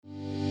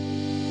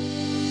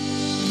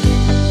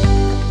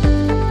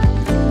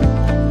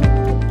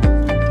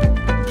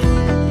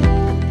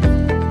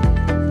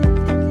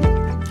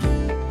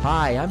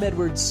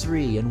Edwards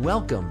Sri, and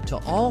welcome to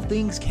All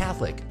Things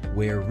Catholic,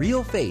 where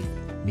real faith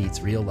meets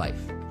real life.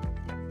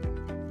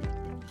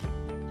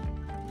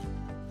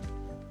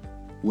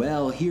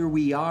 Well, here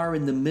we are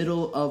in the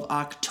middle of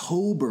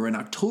October, and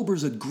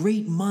October's a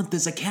great month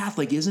as a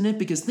Catholic, isn't it?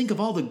 Because think of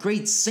all the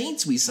great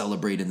saints we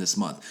celebrate in this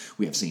month.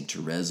 We have St.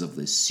 Therese of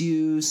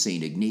Lisieux,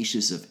 St.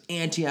 Ignatius of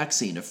Antioch,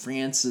 St.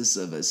 Francis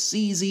of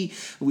Assisi.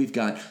 We've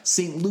got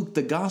St. Luke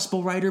the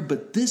Gospel writer,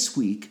 but this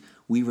week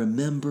we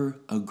remember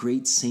a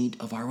great saint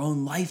of our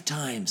own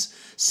lifetimes,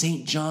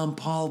 St. John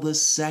Paul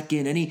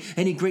II.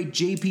 Any great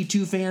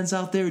JP2 fans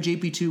out there?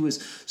 JP2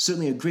 was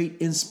certainly a great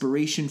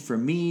inspiration for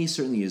me.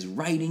 Certainly his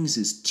writings,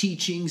 his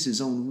teachings, his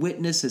own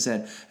witness has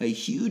had a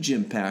huge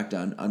impact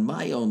on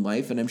my own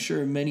life, and I'm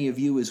sure many of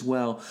you as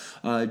well.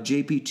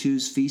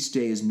 JP2's feast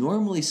day is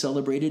normally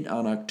celebrated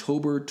on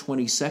October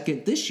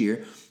 22nd. This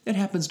year, it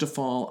happens to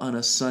fall on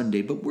a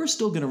Sunday, but we're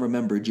still going to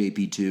remember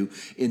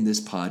JP2 in this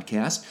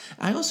podcast.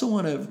 I also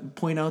want to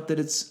point out that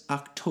it's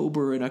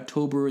October, and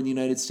October in the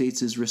United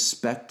States is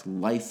Respect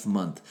Life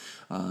Month.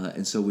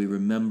 And so we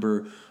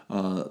remember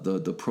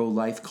the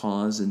pro-life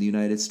cause in the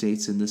United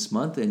States in this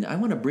month. And I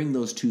want to bring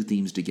those two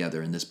themes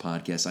together in this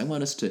podcast. I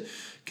want us to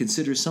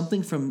consider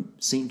something from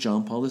St.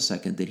 John Paul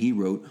II that he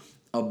wrote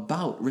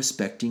about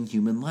respecting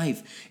human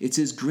life. It's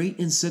his great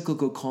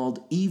encyclical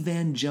called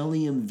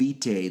Evangelium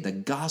Vitae, the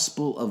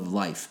Gospel of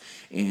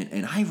Life.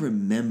 And I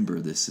remember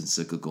this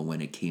encyclical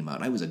when it came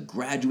out. I was a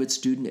graduate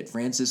student at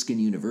Franciscan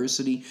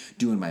University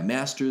doing my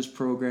master's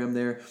program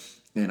there.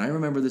 And I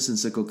remember this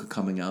encyclical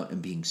coming out and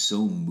being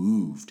so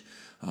moved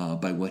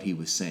by what he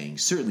was saying.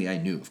 Certainly I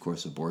knew, of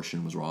course,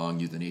 abortion was wrong,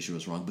 euthanasia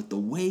was wrong, but the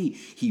way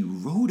he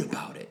wrote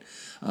about it,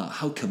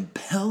 how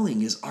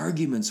compelling his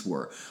arguments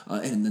were,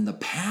 and then the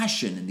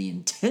passion and the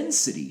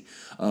intensity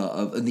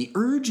and the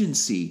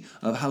urgency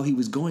of how he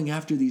was going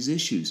after these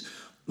issues.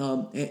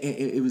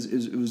 It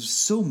was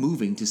so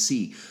moving to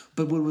see.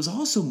 But what was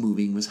also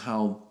moving was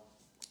how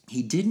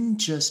he didn't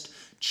just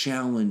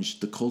challenge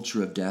the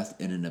culture of death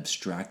in an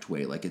abstract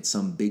way, like it's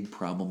some big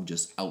problem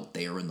just out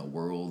there in the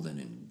world and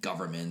in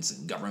governments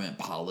and government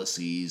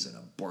policies and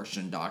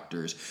abortion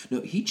doctors. No,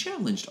 he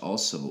challenged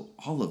also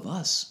all of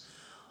us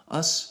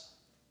as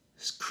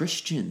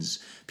Christians,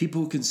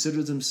 people who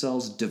consider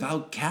themselves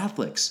devout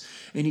Catholics,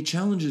 and he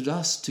challenged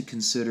us to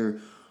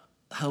consider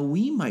how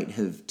we might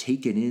have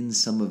taken in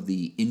some of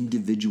the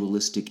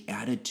individualistic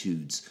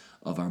attitudes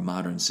of our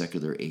modern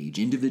secular age,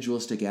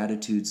 individualistic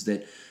attitudes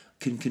that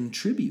can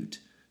contribute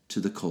to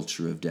the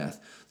culture of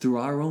death through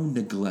our own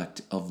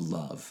neglect of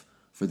love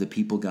for the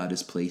people God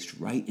has placed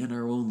right in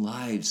our own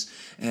lives.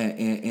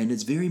 And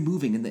it's very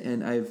moving.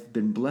 And I've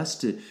been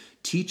blessed to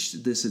teach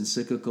this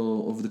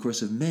encyclical over the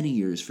course of many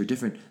years for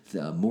different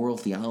moral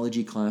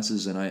theology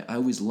classes. And I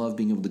always love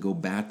being able to go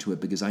back to it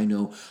because I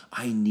know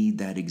I need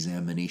that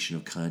examination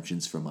of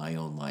conscience for my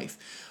own life.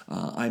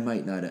 I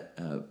might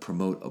not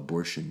promote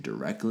abortion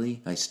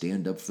directly. I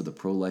stand up for the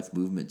pro-life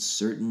movement,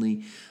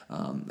 certainly.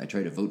 I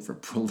try to vote for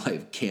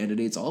pro-life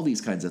candidates, all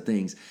these kinds of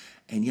things.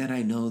 And yet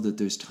I know that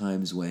there's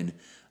times when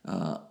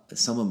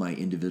some of my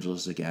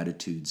individualistic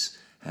attitudes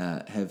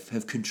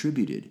have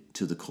contributed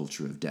to the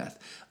culture of death.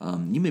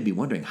 You may be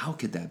wondering, how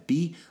could that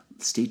be?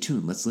 Stay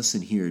tuned. Let's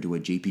listen here to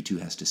what JP2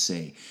 has to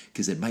say,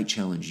 because it might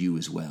challenge you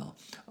as well.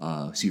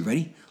 So you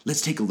ready?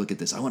 Let's take a look at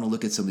this. I want to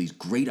look at some of these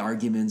great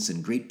arguments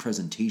and great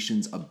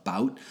presentations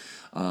about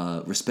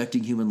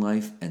respecting human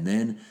life, and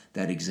then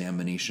that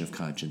examination of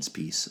conscience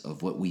piece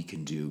of what we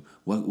can do.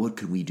 What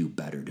can we do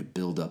better to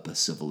build up a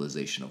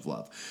civilization of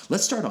love?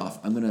 Let's start off.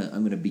 I'm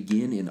gonna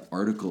begin in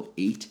Article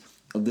 8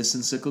 of this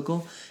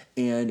encyclical,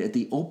 and at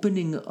the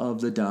opening of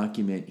the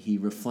document, he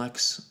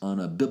reflects on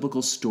a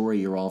biblical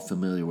story you're all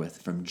familiar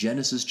with from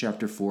Genesis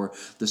chapter 4,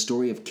 the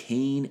story of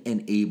Cain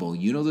and Abel.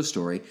 You know the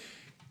story.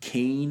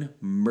 Cain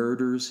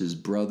murders his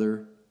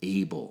brother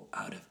Abel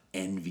out of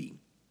envy.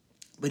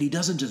 But he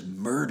doesn't just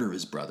murder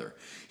his brother.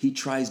 He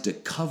tries to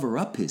cover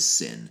up his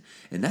sin.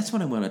 And that's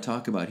what I want to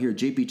talk about here.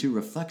 JP2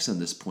 reflects on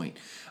this point.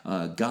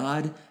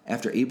 God,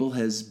 after Abel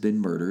has been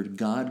murdered,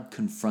 God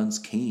confronts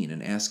Cain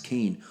and asks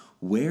Cain,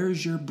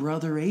 "Where's your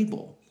brother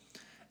Abel?"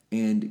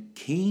 And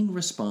Cain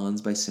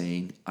responds by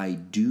saying, "I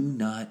do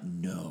not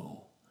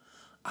know.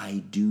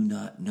 I do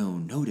not know."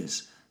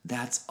 Notice,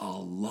 that's a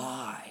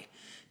lie.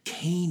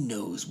 Cain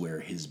knows where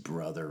his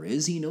brother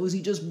is. He knows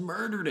he just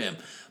murdered him,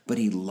 but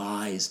he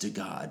lies to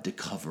God to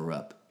cover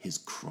up his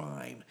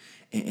crime.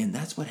 And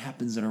that's what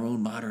happens in our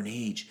own modern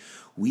age.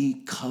 We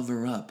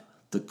cover up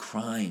the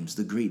crimes,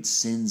 the great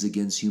sins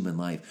against human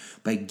life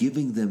by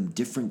giving them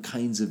different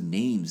kinds of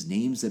names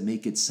that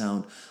make it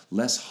sound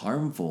less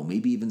harmful,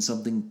 maybe even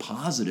something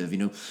positive.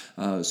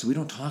 So we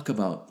don't talk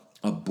about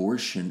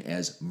abortion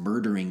as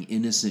murdering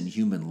innocent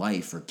human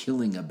life or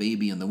killing a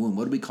baby in the womb.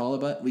 What do we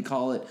call it? We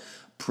call it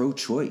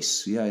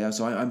pro-choice. Yeah.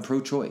 So I'm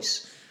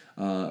pro-choice.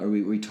 Or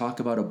we talk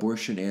about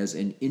abortion as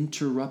an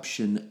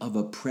interruption of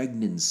a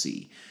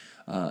pregnancy.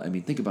 I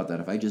mean, think about that.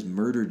 If I just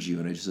murdered you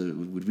and I just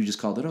would we just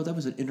call that, oh, that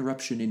was an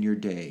interruption in your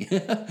day?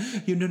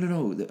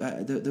 No.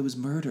 That was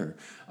murder.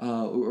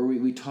 Or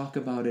we talk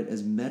about it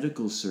as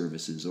medical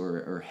services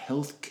or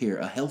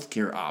healthcare, a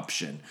healthcare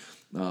option.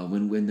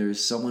 When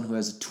there's someone who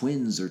has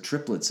twins or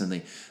triplets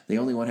and they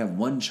only want to have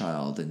one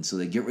child, and so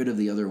they get rid of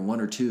the other one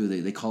or two,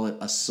 they call it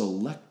a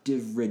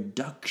selective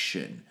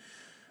reduction.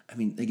 I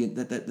mean, again,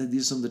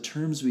 these are some of the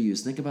terms we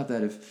use. Think about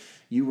that.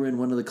 If you were in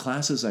one of the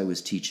classes I was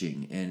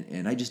teaching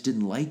and I just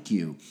didn't like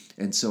you,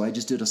 and so I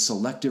just did a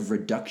selective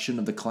reduction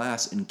of the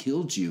class and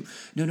killed you.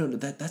 No,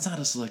 that's not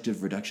a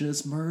selective reduction.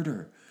 It's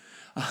murder.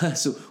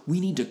 So we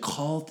need to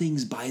call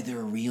things by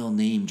their real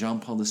name.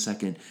 John Paul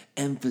II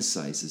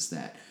emphasizes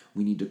that.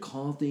 We need to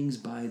call things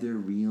by their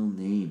real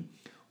name.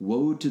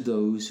 Woe to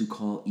those who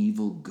call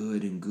evil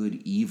good and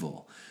good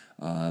evil.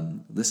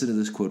 Listen to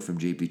this quote from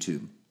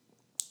JP2.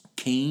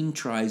 Cain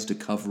tries to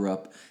cover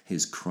up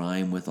his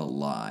crime with a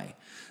lie.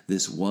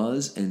 This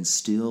was and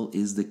still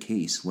is the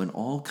case when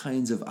all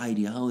kinds of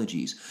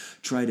ideologies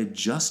try to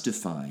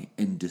justify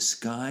and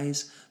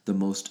disguise the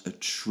most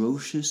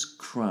atrocious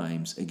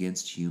crimes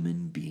against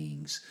human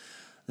beings.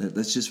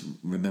 Let's just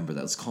remember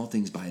that. Let's call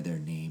things by their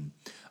name.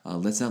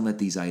 Let's not let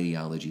these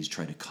ideologies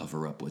try to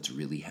cover up what's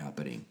really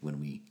happening when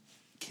we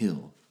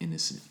kill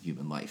innocent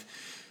human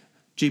life.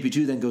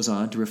 JP2 then goes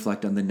on to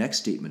reflect on the next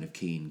statement of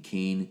Cain.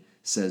 Cain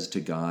says to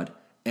God,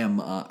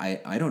 am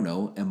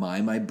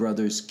I my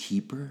brother's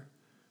keeper?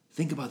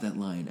 Think about that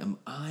line. Am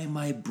I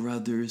my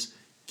brother's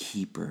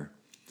keeper?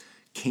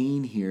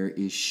 Cain here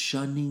is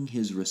shunning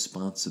his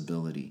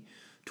responsibility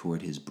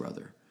toward his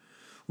brother.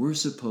 We're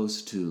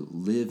supposed to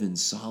live in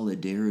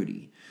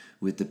solidarity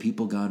with the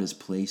people God has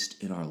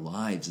placed in our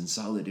lives, in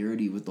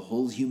solidarity with the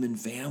whole human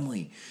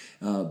family.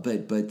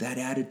 But that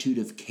attitude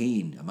of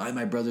Cain, am I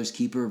my brother's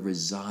keeper,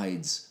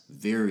 resides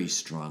very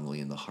strongly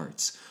in the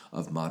hearts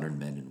of modern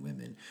men and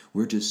women.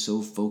 We're just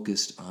so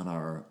focused on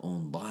our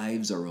own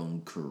lives, our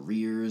own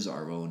careers,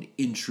 our own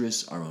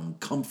interests, our own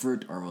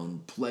comfort, our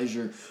own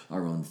pleasure,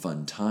 our own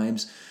fun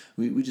times.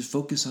 We just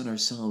focus on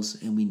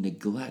ourselves and we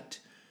neglect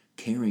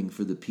caring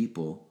for the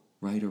people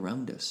right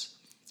around us.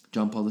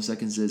 John Paul II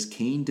says,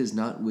 Cain does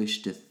not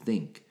wish to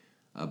think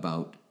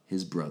about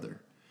his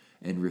brother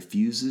and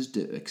refuses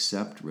to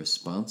accept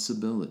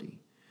responsibility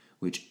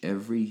which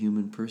every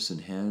human person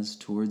has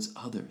towards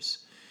others.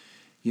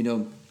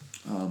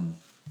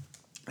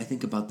 I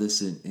think about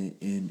this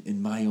in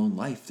my own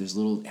life. There's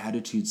little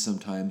attitudes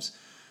sometimes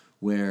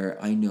where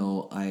I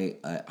know I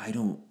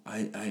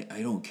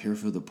don't care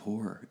for the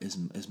poor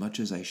as much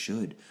as I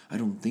should. I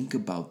don't think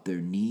about their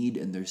need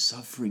and their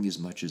suffering as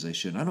much as I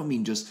should. I don't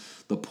mean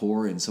just the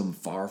poor in some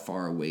far,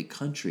 far away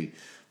country,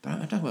 but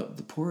I'm talking about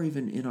the poor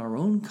even in our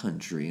own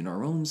country, in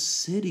our own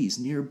cities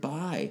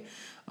nearby,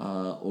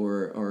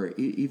 or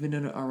even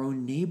in our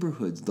own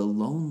neighborhoods, the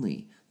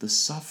lonely, the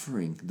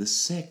suffering, the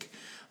sick.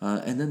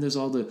 And then there's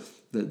all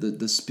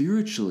the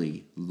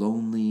spiritually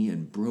lonely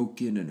and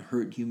broken and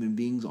hurt human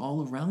beings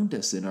all around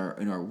us in our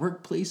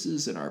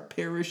workplaces, in our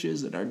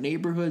parishes, in our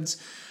neighborhoods.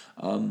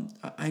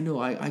 I know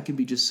I can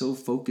be just so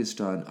focused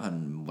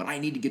on what I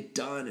need to get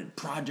done and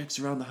projects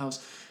around the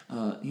house.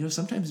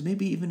 Sometimes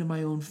maybe even in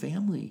my own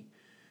family.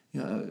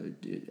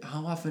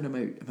 How often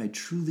am I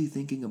truly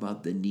thinking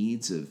about the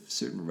needs of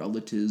certain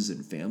relatives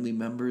and family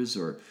members?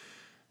 Or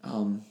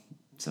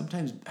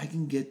sometimes I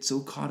can get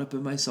so caught up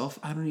in myself,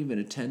 I don't even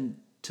attend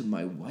to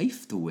my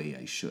wife the way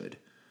I should,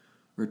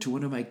 or to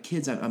one of my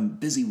kids. I'm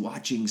busy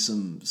watching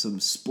some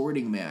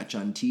sporting match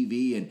on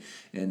TV,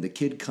 and the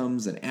kid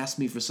comes and asks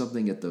me for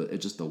something at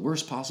just the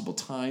worst possible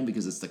time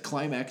because it's the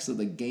climax of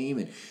the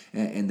game,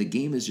 and the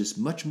game is just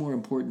much more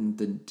important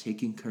than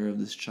taking care of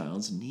this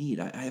child's need.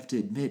 I have to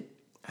admit,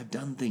 I've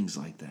done things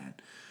like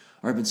that,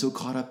 or I've been so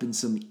caught up in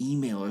some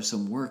email or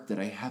some work that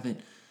I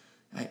haven't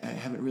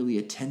really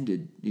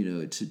attended,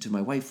 to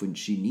my wife when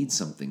she needs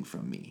something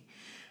from me.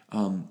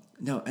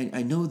 Now,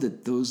 I know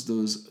that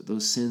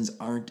those sins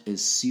aren't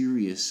as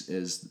serious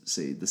as,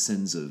 say, the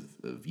sins of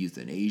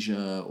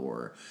euthanasia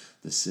or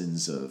the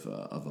sins of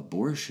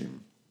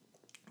abortion,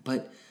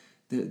 but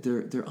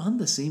they're on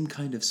the same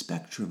kind of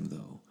spectrum,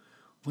 though.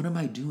 What am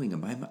I doing?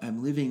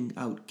 I'm living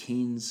out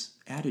Cain's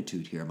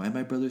attitude here. Am I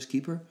my brother's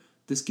keeper?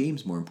 This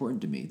game's more important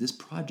to me. This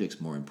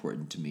project's more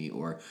important to me.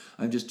 Or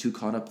I'm just too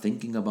caught up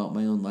thinking about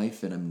my own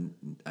life, and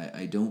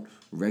I don't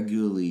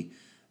regularly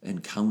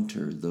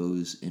encounter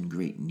those in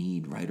great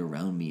need right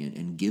around me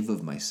and give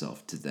of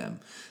myself to them.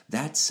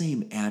 That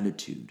same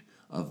attitude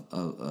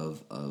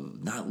of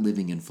not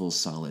living in full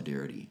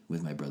solidarity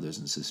with my brothers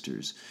and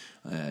sisters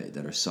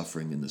that are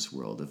suffering in this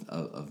world,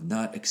 of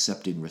not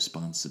accepting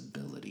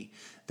responsibility,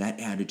 that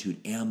attitude,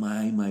 am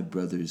I my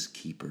brother's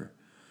keeper?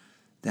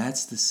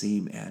 That's the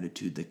same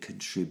attitude that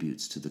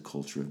contributes to the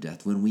culture of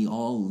death. When we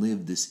all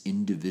live this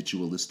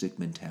individualistic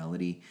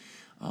mentality,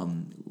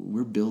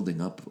 we're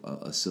building up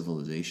a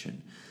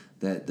civilization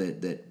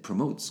that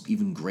promotes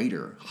even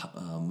greater,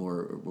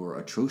 more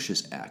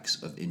atrocious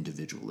acts of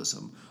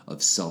individualism,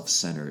 of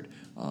self-centered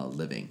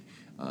living.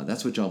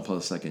 That's what John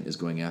Paul II is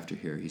going after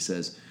here. He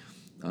says,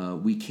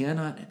 We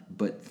cannot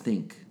but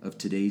think of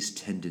today's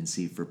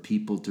tendency for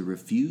people to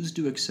refuse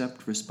to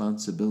accept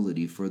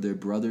responsibility for their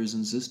brothers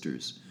and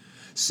sisters.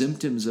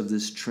 Symptoms of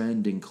this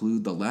trend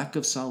include the lack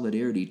of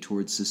solidarity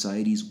towards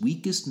society's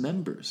weakest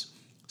members,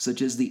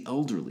 such as the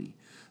elderly,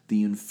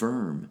 the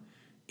infirm,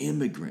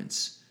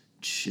 immigrants,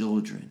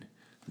 children.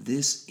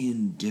 This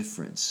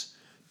indifference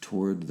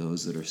toward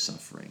those that are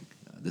suffering.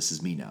 This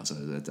is me now, so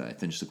I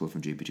finished the quote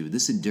from JP2.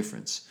 This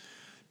indifference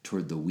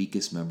toward the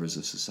weakest members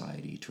of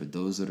society, toward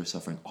those that are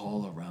suffering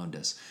all around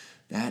us,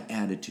 that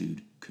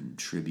attitude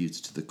contributes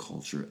to the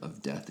culture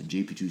of death. And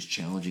JP2 is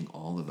challenging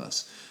all of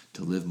us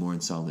to live more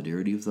in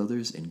solidarity with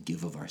others and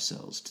give of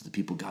ourselves to the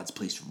people God's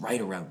placed right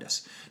around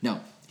us.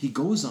 Now, he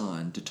goes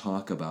on to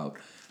talk about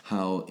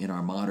how in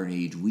our modern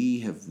age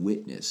we have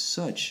witnessed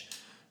such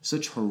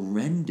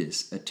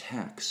horrendous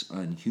attacks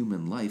on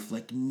human life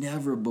like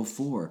never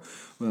before.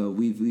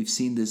 We've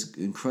seen this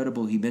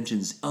incredible, he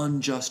mentions,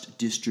 unjust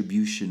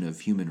distribution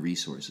of human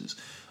resources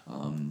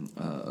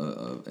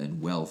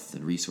and wealth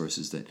and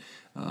resources that,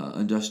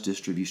 unjust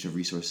distribution of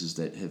resources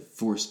that have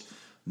forced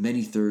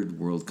many third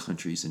world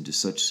countries into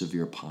such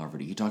severe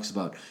poverty. He talks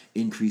about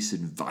increase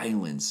in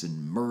violence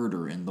and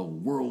murder and the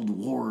world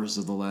wars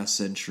of the last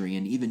century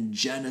and even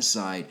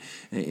genocide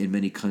in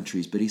many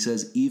countries. But he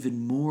says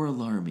even more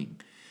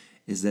alarming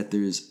is that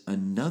there's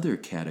another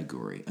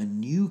category, a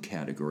new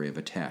category of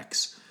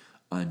attacks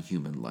on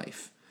human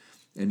life.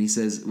 And he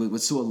says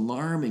what's so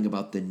alarming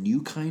about the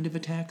new kind of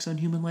attacks on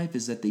human life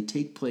is that they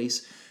take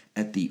place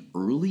at the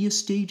earliest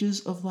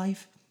stages of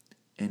life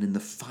and in the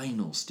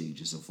final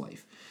stages of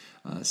life.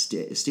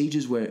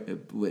 Stages where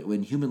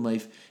when human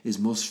life is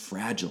most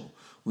fragile,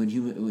 when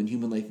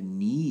human life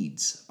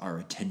needs our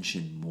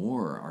attention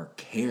more, our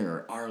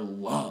care, our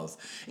love.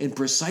 And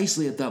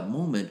precisely at that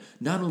moment,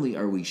 not only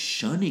are we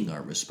shunning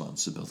our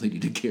responsibility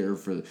to care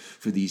for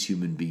these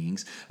human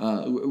beings,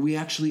 we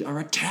actually are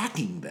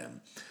attacking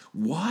them.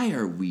 Why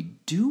are we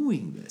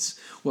doing this?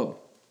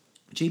 Well,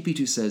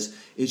 JP2 says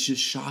it's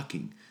just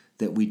shocking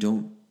that we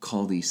don't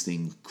call these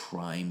things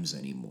crimes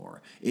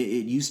anymore.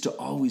 It used to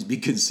always be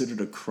considered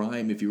a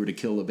crime if you were to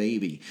kill a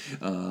baby,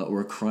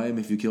 or a crime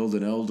if you killed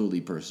an elderly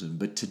person.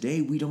 But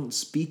today we don't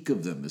speak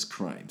of them as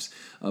crimes.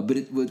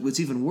 What's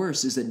even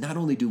worse is that not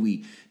only do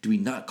we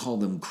not call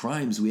them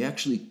crimes, we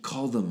actually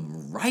call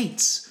them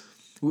rights.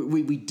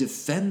 We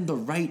defend the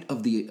right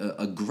of the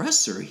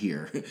aggressor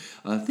here.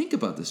 Think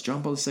about this.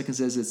 John Paul II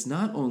says it's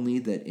not only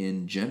that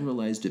in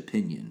generalized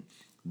opinion,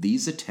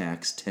 these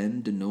attacks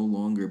tend to no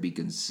longer be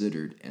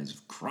considered as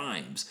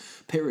crimes.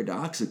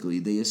 Paradoxically,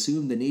 they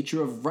assume the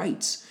nature of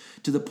rights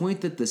to the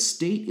point that the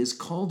state is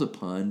called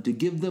upon to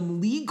give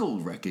them legal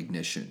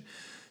recognition.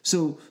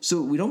 So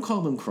we don't call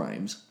them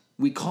crimes.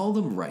 We call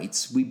them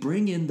rights. We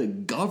bring in the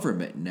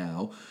government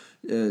now,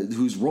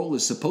 whose role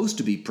is supposed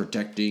to be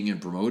protecting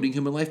and promoting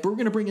human life, but we're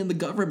going to bring in the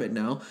government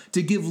now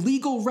to give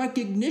legal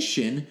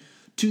recognition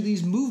to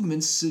these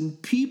movements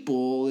and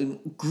people and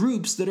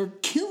groups that are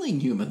killing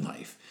human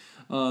life.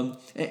 And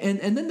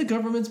then the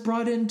government's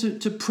brought in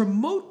to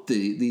promote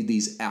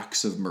these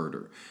acts of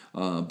murder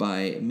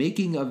by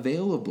making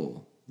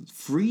available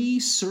free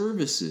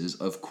services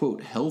of,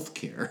 quote,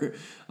 healthcare.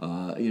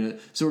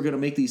 So we're going to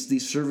make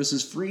these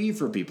services free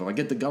for people. I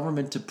get the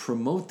government to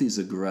promote these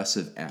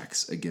aggressive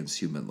acts against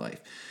human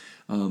life.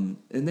 And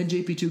then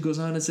JP2 goes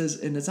on and says,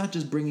 and it's not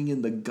just bringing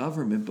in the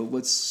government, but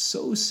what's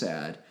so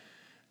sad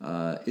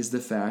is the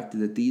fact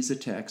that these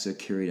attacks are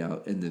carried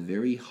out in the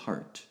very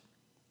heart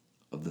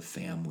of the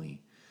family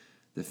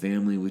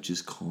which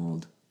is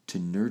called to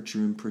nurture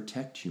and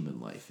protect human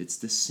life. It's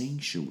the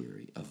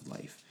sanctuary of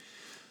life.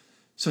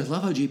 So I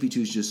love how JP2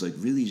 is just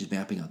really just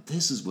mapping out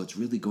this is what's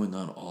really going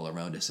on all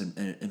around us.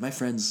 And my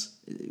friends,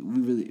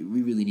 we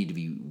really need to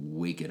be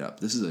wake it up.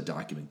 This is a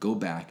document. Go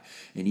back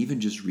and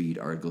even just read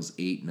Articles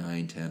 8,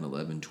 9, 10,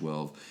 11,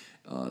 12.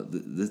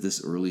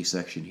 This early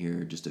section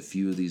here, just a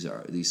few of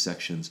these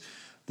sections.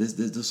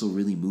 This will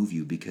really move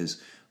you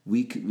because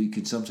we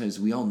can sometimes,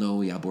 we all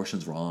know,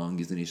 abortion's wrong,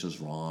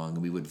 euthanasia's wrong,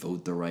 and we would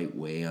vote the right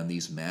way on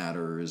these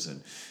matters,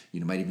 and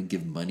might even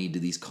give money to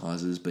these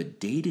causes. But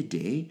day to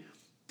day,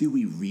 do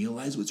we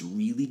realize what's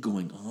really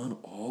going on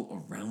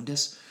all around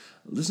us?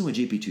 Listen to what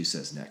JP2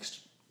 says next.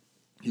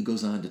 He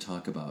goes on to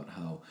talk about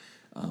how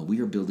we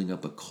are building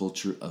up a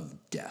culture of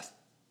death.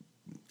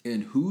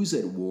 And who's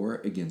at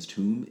war against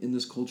whom in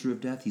this culture of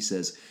death? He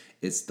says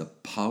it's the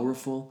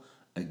powerful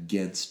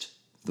against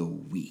the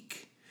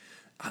weak.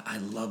 I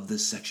love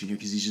this section here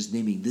because he's just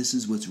naming this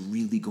is what's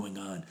really going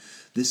on.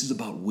 This is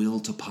about will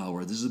to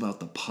power. This is about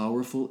the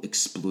powerful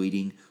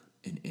exploiting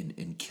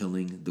and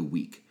killing the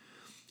weak.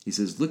 He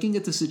says, looking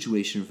at the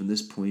situation from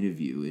this point of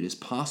view, it is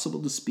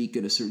possible to speak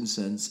in a certain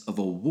sense of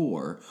a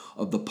war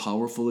of the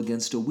powerful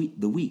against the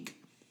weak.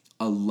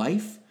 A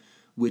life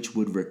which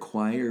would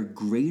require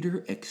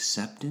greater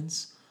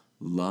acceptance,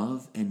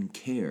 love, and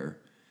care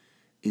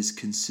is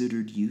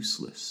considered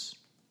useless.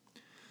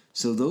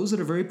 So those that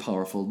are very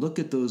powerful look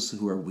at those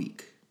who are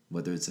weak,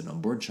 whether it's an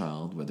unborn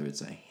child, whether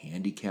it's a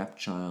handicapped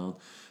child,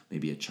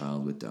 maybe a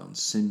child with Down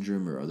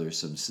syndrome or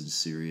some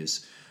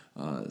serious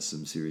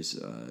some serious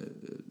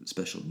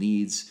special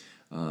needs,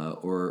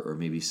 or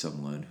maybe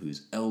someone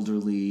who's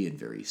elderly and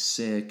very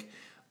sick,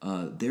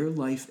 their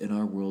life in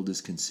our world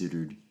is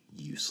considered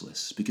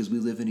useless because we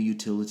live in a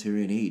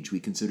utilitarian age. We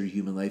consider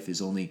human life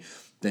is only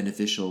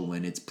beneficial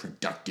when it's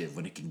productive,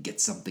 when it can get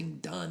something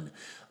done.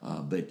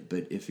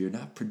 But if you're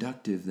not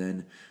productive,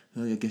 then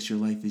I guess your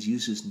life is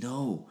useless.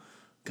 No.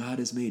 God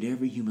has made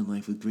every human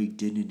life with great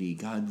dignity.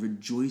 God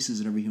rejoices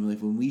in every human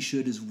life when we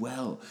should as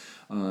well.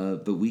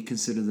 But we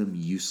consider them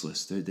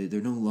useless.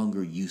 They're no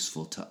longer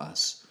useful to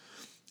us.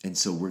 And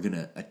so we're going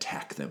to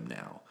attack them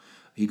now.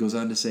 He goes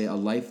on to say, a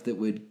life that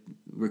would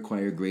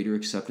require greater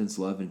acceptance,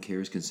 love, and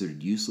care is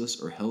considered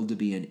useless or held to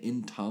be an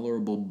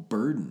intolerable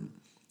burden.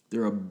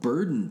 They're a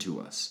burden to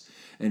us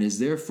and is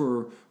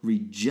therefore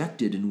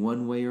rejected in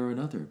one way or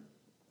another.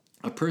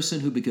 A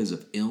person who, because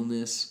of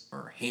illness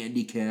or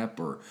handicap,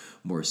 or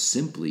more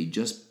simply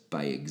just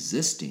by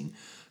existing,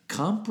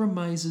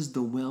 compromises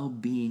the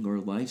well-being or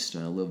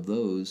lifestyle of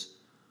those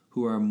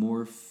who are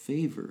more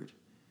favored.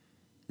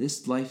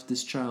 This life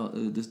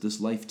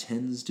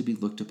tends to be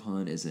looked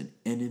upon as an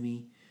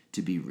enemy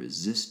to be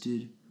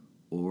resisted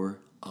or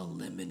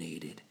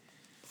eliminated.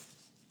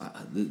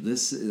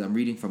 I'm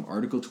reading from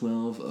Article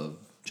 12 of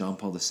John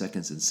Paul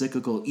II's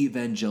encyclical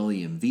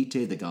Evangelium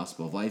Vitae, the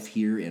Gospel of Life,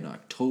 here in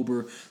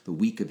October, the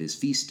week of his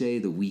feast day,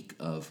 the week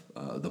of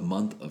the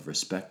month of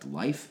Respect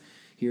Life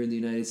here in the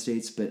United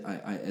States. But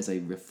as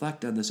I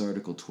reflect on this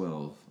Article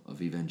 12 of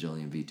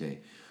Evangelium Vitae,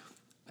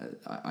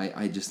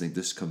 I just think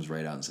this comes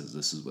right out and says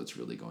this is what's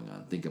really going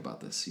on. Think about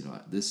this.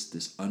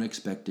 This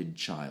unexpected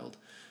child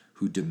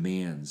who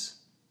demands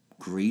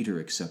greater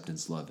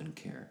acceptance, love, and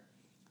care.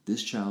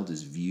 This child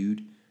is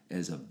viewed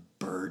as a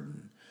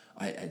burden.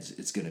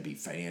 It's going to be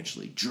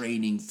financially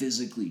draining,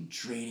 physically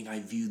draining. I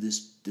view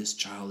this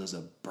child as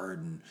a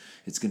burden.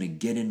 It's going to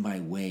get in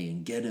my way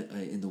and get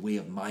in the way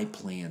of my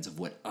plans of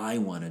what I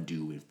want to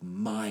do with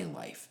my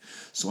life.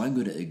 So I'm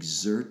going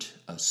to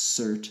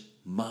assert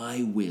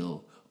my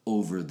will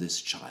over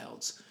this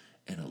child's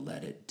and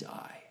let it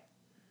die.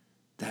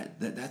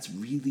 That's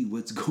really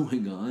what's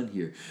going on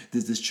here.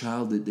 This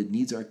child that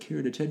needs our care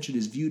and attention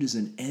is viewed as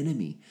an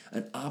enemy,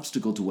 an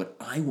obstacle to what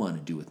I want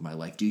to do with my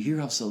life. Do you hear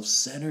how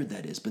self-centered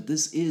that is? But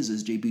this is,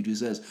 as JP2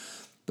 says,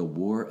 the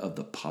war of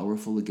the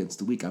powerful against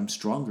the weak. I'm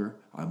stronger,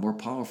 I'm more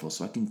powerful,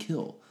 so I can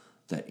kill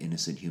that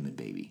innocent human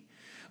baby.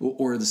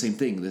 Or the same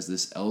thing, there's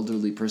this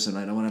elderly person,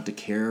 I don't want to have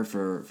to care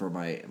for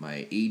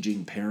my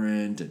aging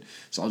parent, and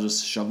so I'll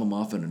just shove them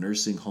off in a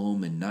nursing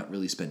home and not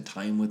really spend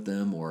time with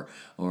them, or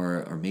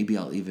maybe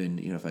I'll even,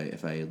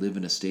 if I live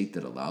in a state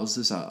that allows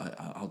this,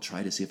 I'll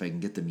try to see if I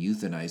can get them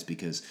euthanized,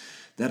 because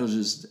that'll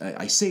just,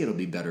 I say it'll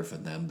be better for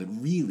them, but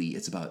really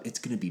it's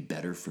going to be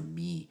better for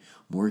me,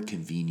 more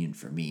convenient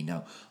for me.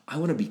 Now, I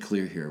want to be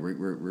clear here,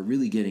 we're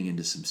really getting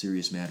into some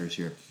serious matters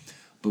here,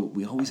 but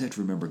we always have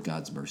to remember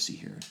God's mercy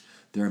here.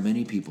 There are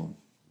many people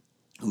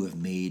who have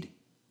made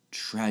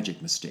tragic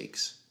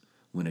mistakes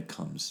when it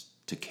comes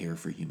to care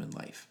for human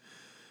life.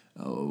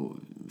 Oh,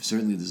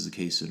 certainly this is the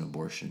case in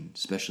abortion,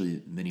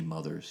 especially many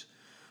mothers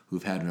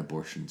who've had an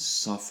abortion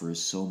suffer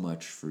so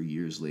much for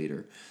years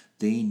later.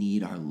 They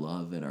need our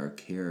love and our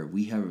care.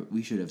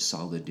 We should have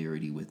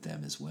solidarity with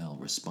them as well,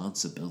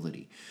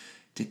 responsibility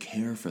to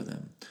care for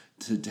them,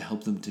 to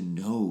help them to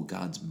know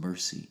God's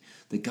mercy,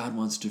 that God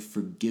wants to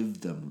forgive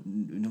them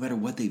no matter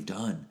what they've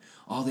done.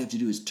 All they have to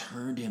do is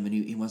turn to Him, and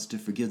He wants to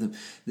forgive them.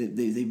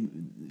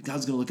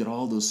 God's going to look at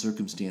all those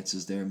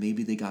circumstances there.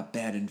 Maybe they got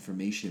bad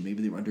information.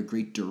 Maybe they were under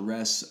great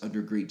duress,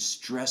 under great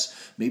stress.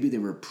 Maybe they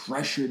were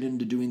pressured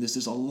into doing this.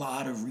 There's a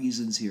lot of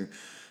reasons here.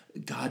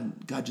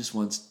 God just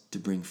wants to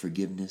bring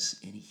forgiveness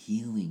and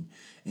healing.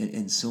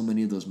 And so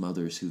many of those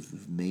mothers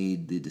who've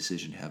made the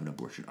decision to have an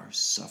abortion are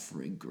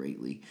suffering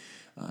greatly.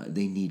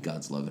 They need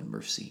God's love and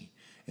mercy.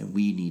 And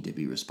we need to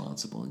be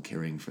responsible in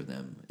caring for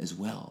them as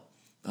well.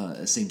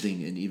 Same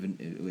thing, and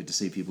even to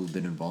say people who've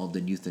been involved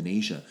in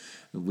euthanasia,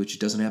 which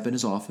doesn't happen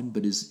as often,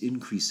 but is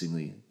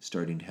increasingly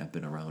starting to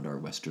happen around our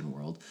Western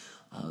world.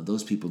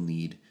 Those people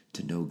need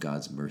to know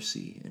God's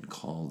mercy and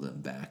call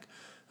them back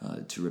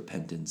to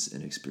repentance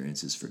and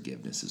experience His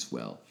forgiveness as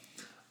well.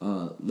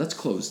 Let's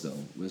close, though.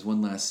 There's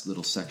one last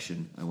little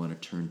section I want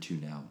to turn to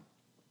now.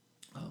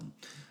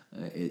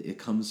 It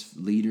comes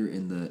later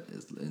in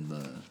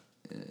the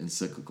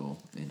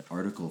encyclical in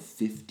Article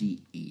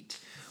 58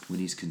 when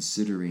he's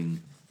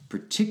considering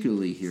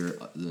particularly here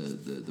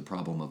the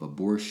problem of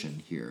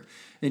abortion here.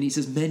 And he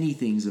says many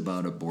things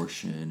about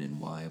abortion and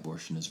why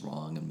abortion is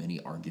wrong and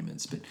many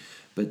arguments,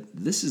 but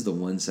this is the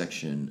one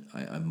section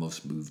I'm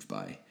most moved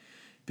by,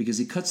 because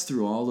he cuts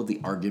through all of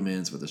the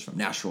arguments, whether it's from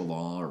natural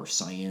law or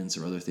science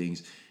or other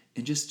things,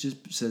 and just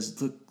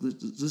says, look, let's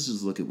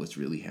just look at what's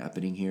really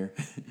happening here.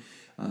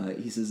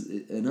 He says,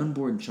 an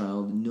unborn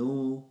child,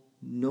 no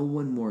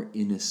one more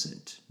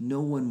innocent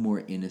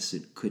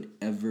could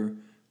ever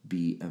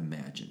be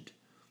imagined.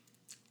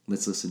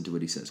 Let's listen to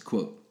what he says.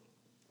 Quote,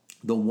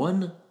 "The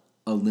one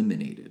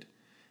eliminated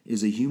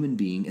is a human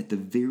being at the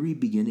very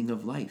beginning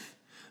of life.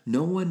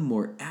 No one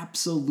more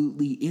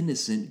absolutely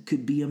innocent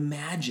could be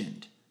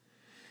imagined.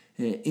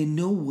 In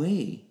no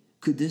way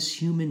could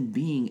this human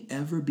being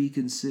ever be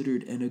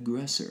considered an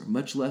aggressor,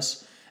 much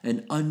less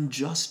an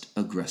unjust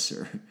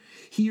aggressor.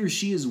 He or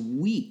she is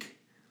weak,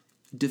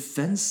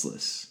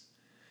 defenseless,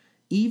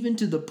 even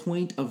to the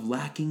point of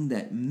lacking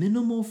that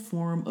minimal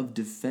form of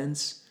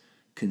defense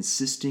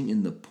consisting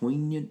in the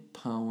poignant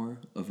power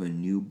of a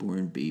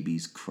newborn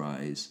baby's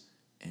cries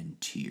and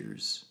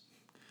tears.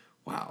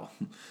 Wow.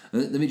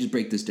 Let me just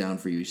break this down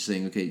for you. You're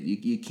saying, okay,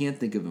 you can't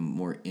think of a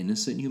more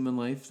innocent human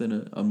life than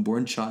an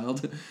unborn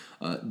child.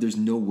 There's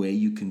no way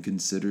you can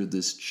consider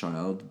this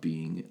child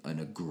being an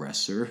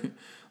aggressor,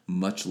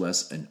 much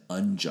less an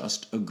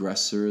unjust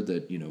aggressor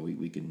that,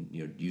 we can,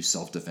 use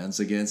self-defense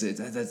against.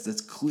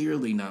 That's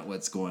clearly not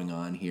what's going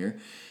on here.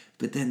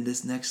 But then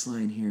this next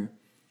line here,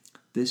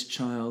 this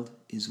child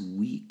is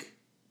weak,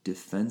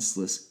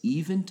 defenseless,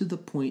 even to the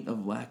point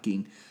of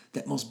lacking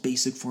that most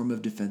basic form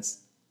of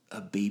defense, a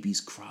baby's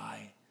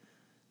cry.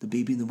 The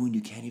baby in the womb,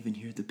 you can't even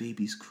hear the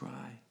baby's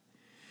cry.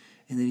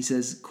 And then he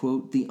says,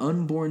 quote, the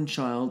unborn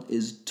child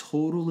is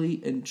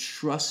totally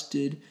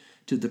entrusted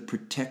to the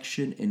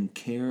protection and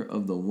care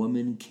of the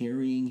woman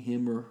carrying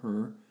him or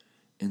her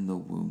in the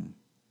womb.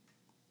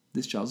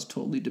 This child is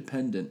totally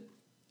dependent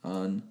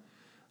on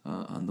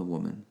the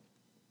woman.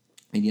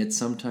 And yet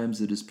sometimes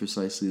it is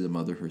precisely the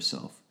mother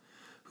herself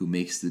who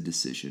makes the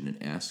decision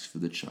and asks for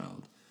the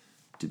child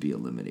to be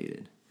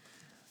eliminated.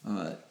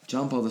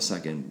 John Paul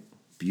II,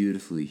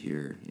 beautifully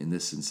here in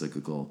this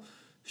encyclical,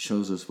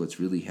 shows us what's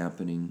really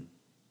happening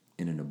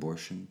in an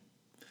abortion,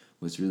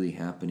 what's really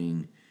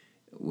happening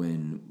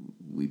when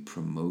we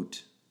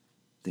promote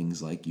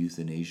things like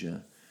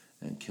euthanasia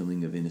and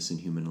killing of innocent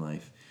human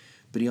life.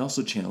 But he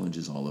also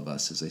challenges all of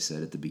us, as I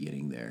said at the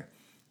beginning there,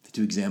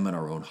 to examine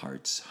our own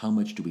hearts. How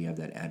much do we have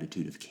that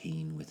attitude of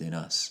Cain within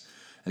us?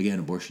 Again,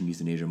 abortion,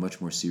 euthanasia are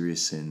much more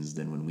serious sins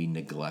than when we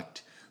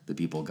neglect the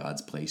people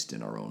God's placed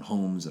in our own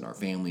homes, in our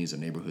families, our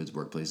neighborhoods,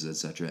 workplaces,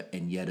 etc.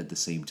 And yet at the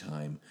same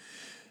time,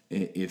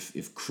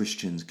 if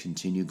Christians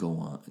continue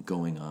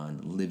going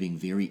on, living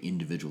very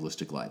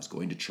individualistic lives,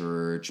 going to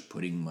church,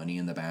 putting money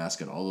in the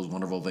basket, all those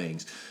wonderful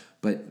things,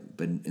 but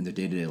in their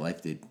day-to-day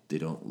life, they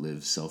don't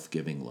live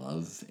self-giving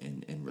love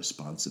and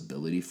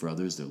responsibility for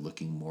others. They're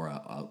looking more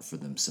out for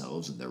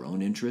themselves and their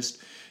own interest.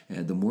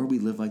 And the more we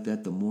live like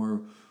that, the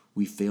more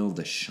we fail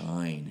to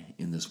shine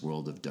in this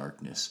world of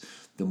darkness,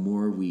 the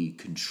more we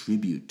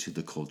contribute to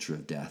the culture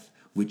of death,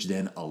 which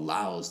then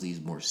allows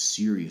these more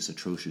serious,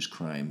 atrocious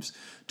crimes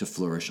to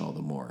flourish all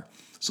the more.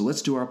 So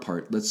let's do our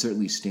part. Let's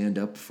certainly stand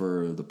up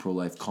for the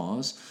pro-life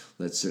cause.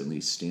 Let's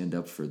certainly stand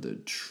up for the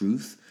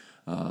truth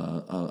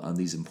on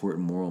these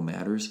important moral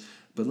matters.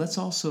 But let's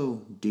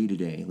also, day to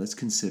day, let's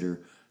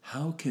consider,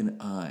 how can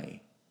I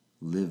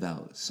live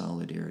out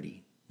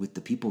solidarity with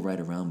the people right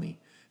around me?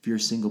 If you're a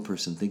single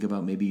person, think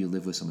about maybe you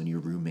live with someone,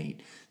 your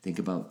roommate. Think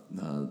about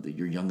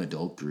your young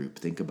adult group.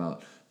 Think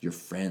about your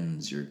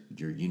friends, your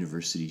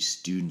university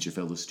students, your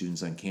fellow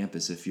students on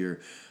campus. If you're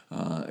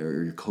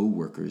or your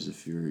coworkers,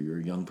 if you're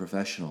a young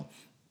professional.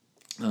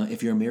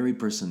 If you're a married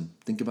person,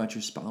 think about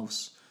your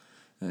spouse.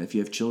 If you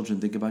have children,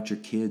 think about your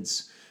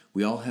kids.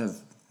 We all have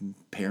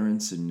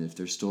parents, and if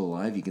they're still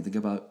alive, you can think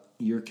about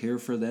your care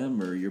for them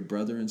or your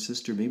brother and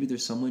sister. Maybe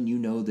there's someone you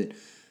know that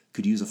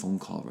could use a phone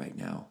call right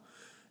now.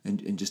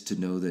 And just to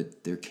know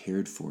that they're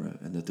cared for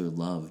and that they're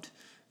loved.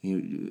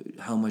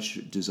 How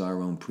much does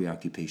our own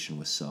preoccupation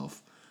with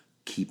self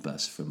keep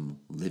us from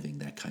living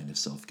that kind of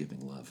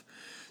self-giving love?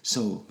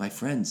 So, my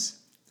friends,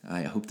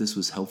 I hope this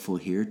was helpful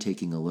here,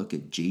 taking a look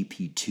at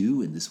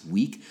JP2 in this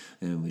week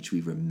in which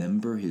we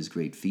remember his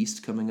great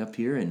feast coming up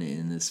here, and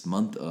in this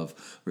month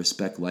of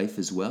Respect Life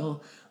as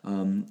well.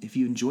 If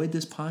you enjoyed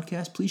this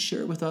podcast, please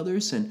share it with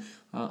others. And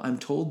I'm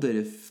told that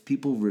if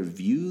people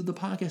review the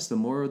podcast, the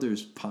more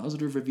there's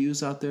positive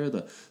reviews out there,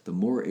 the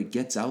more it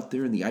gets out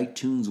there in the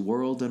iTunes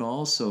world and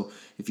all. So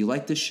if you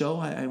like this show,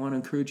 I want to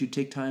encourage you to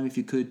take time, if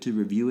you could, to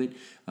review it,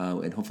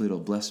 and hopefully it'll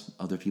bless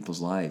other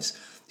people's lives.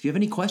 If you have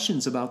any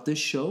questions about this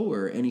show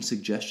or any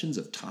suggestions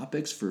of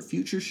topics for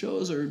future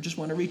shows, or just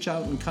want to reach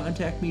out and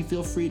contact me,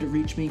 feel free to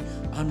reach me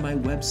on my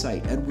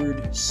website,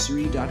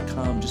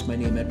 edwardsri.com, just my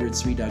name,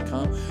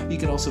 edwardsri.com. You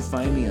can also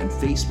find me on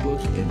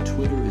Facebook and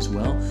Twitter as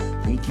well.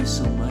 Thank you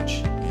so much,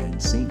 and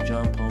St.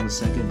 John Paul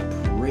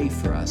II, pray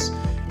for us,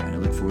 and I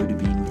look forward to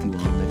being